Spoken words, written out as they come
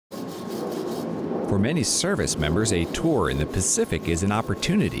For many service members, a tour in the Pacific is an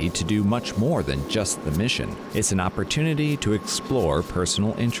opportunity to do much more than just the mission. It's an opportunity to explore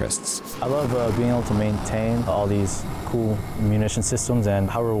personal interests. I love being able to maintain all these cool munition systems and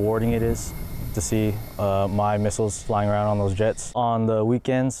how rewarding it is to see my missiles flying around on those jets. On the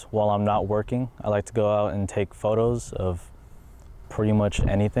weekends, while I'm not working, I like to go out and take photos of pretty much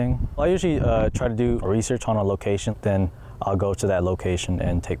anything. I usually try to do research on a location, then I'll go to that location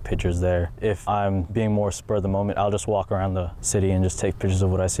and take pictures there. If I'm being more spur of the moment, I'll just walk around the city and just take pictures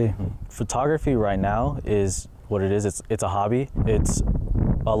of what I see. Photography right now is what it is. It's a hobby. It's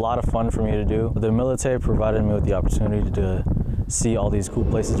a lot of fun for me to do. The military provided me with the opportunity to see all these cool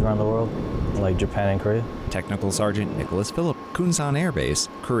places around the world, like Japan and Korea. Technical Sergeant Nicholas Phillip, Kunsan Air Base,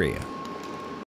 Korea.